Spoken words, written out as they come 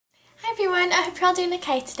Hi everyone, I hope you're all doing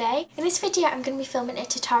okay today. In this video I'm going to be filming a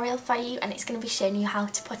tutorial for you and it's going to be showing you how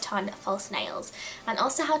to put on false nails and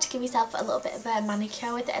also how to give yourself a little bit of a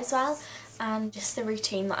manicure with it as well, and just the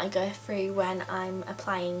routine that I go through when I'm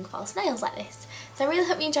applying false nails like this. So I really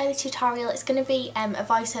hope you enjoy the tutorial. It's going to be a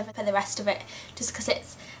voiceover for the rest of it just because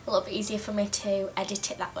it's a little bit easier for me to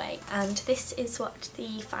edit it that way, and this is what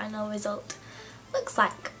the final result looks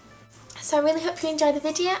like. So I really hope you enjoy the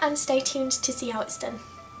video and stay tuned to see how it's done.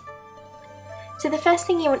 So the first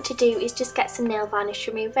thing you want to do is just get some nail varnish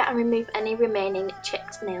remover and remove any remaining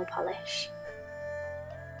chipped nail polish.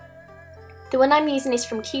 The one I'm using is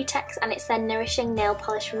from Q-Tex and it's their Nourishing Nail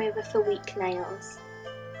Polish Remover for weak nails.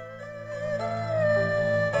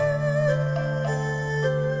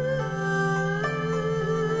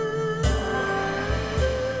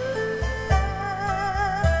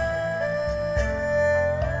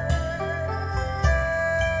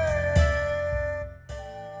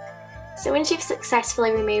 So once you've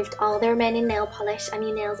successfully removed all the remaining nail polish and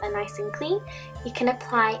your nails are nice and clean, you can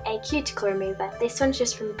apply a cuticle remover. This one's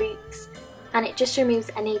just from Boots and it just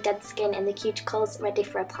removes any dead skin in the cuticles, ready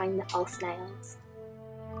for applying the false nails.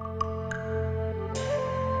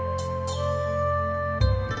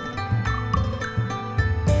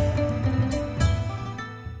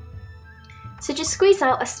 So just squeeze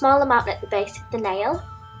out a small amount at the base of the nail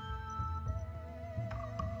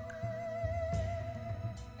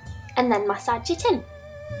and then massage it in.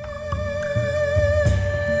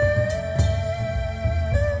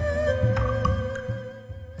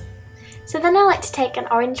 So then I like to take an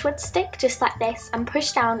orange wood stick just like this and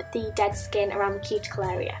push down the dead skin around the cuticle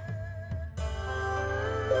area.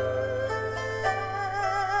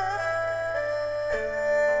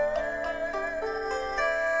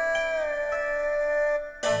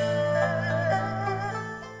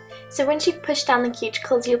 So once you've pushed down the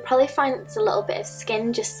cuticles, you'll probably find there's a little bit of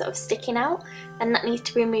skin just sort of sticking out, and that needs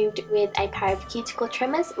to be removed with a pair of cuticle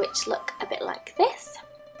trimmers which look a bit like this.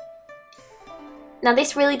 Now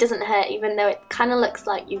this really doesn't hurt, even though it kind of looks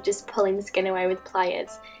like you're just pulling skin away with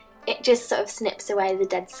pliers. It just sort of snips away the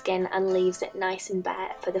dead skin and leaves it nice and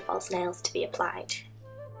bare for the false nails to be applied.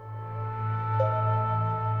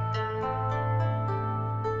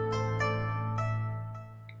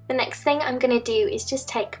 The next thing I'm going to do is just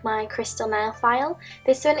take my crystal nail file.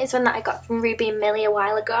 This one is one that I got from Ruby and Millie a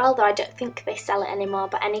while ago, although I don't think they sell it anymore,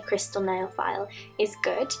 but any crystal nail file is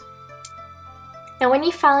good. Now when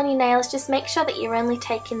you file on your nails, just make sure that you're only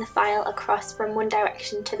taking the file across from one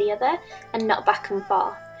direction to the other and not back and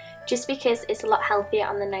forth, just because it's a lot healthier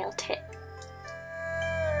on the nail tip.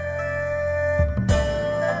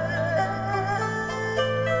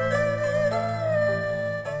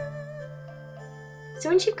 So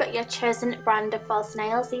once you've got your chosen brand of false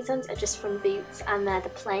nails, these ones are just from Boots and they're the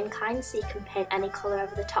plain kind, so you can paint any colour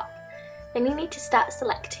over the top. Then you need to start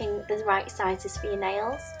selecting the right sizes for your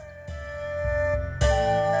nails.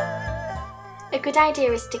 A good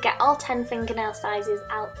idea is to get all 10 fingernail sizes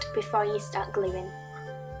out before you start gluing.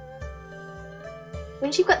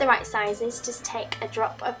 Once you've got the right sizes, just take a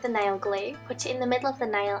drop of the nail glue, put it in the middle of the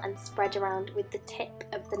nail and spread around with the tip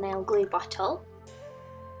of the nail glue bottle.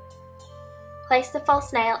 Place the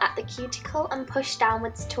false nail at the cuticle and push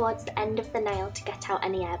downwards towards the end of the nail to get out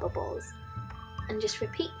any air bubbles. And just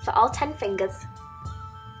repeat for all 10 fingers.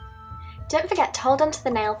 Don't forget to hold onto the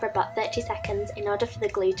nail for about 30 seconds in order for the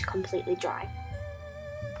glue to completely dry.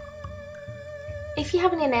 If you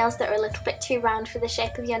have any nails that are a little bit too round for the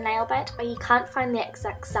shape of your nail bed, or you can't find the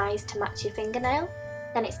exact size to match your fingernail,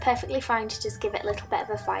 then it's perfectly fine to just give it a little bit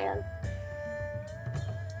of a file.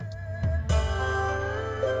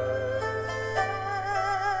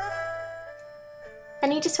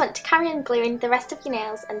 Then you just want to carry on gluing the rest of your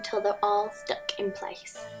nails until they're all stuck in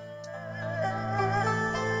place.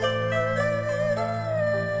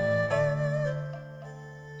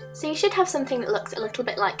 So you should have something that looks a little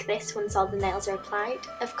bit like this once all the nails are applied.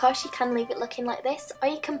 Of course you can leave it looking like this, or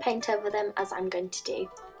you can paint over them as I'm going to do.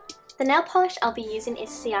 The nail polish I'll be using is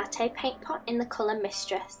Ciate Paint Pot in the colour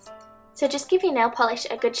Mistress. So just give your nail polish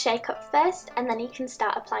a good shake up first and then you can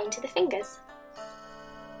start applying to the fingers.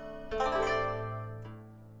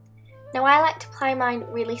 Now I like to apply mine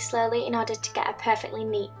really slowly in order to get a perfectly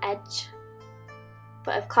neat edge,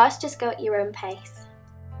 but of course just go at your own pace.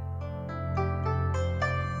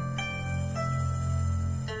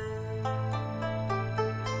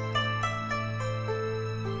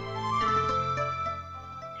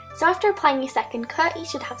 So after applying your second coat, you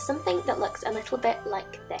should have something that looks a little bit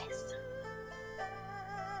like this.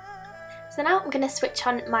 So now I'm going to switch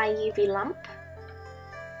on my UV lamp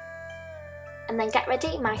and then get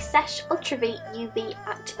ready my Sesh Ultra V UV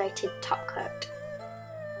activated top coat.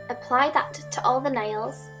 Apply that to all the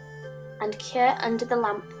nails and cure under the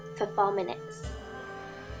lamp for 4 minutes.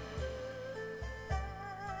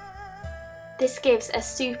 This gives a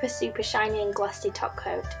super shiny and glossy top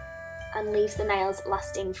coat and leaves the nails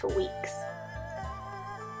lasting for weeks.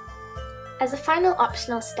 As a final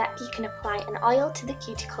optional step, you can apply an oil to the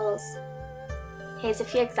cuticles. Here's a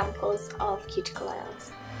few examples of cuticle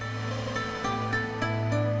oils.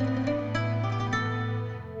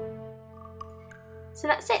 So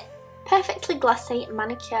that's it, perfectly glossy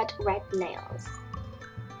manicured red nails.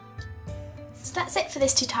 So that's it for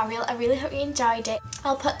this tutorial. I really hope you enjoyed it.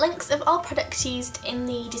 I'll put links of all products used in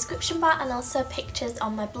the description bar and also pictures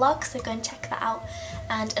on my blog, so go and check that out.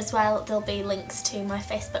 And as well, there'll be links to my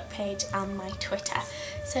Facebook page and my Twitter.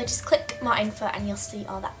 So just click more info and you'll see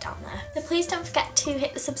all that down there. So please don't forget to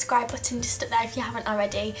hit the subscribe button just up there if you haven't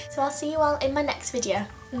already. So I'll see you all in my next video.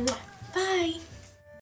 Bye!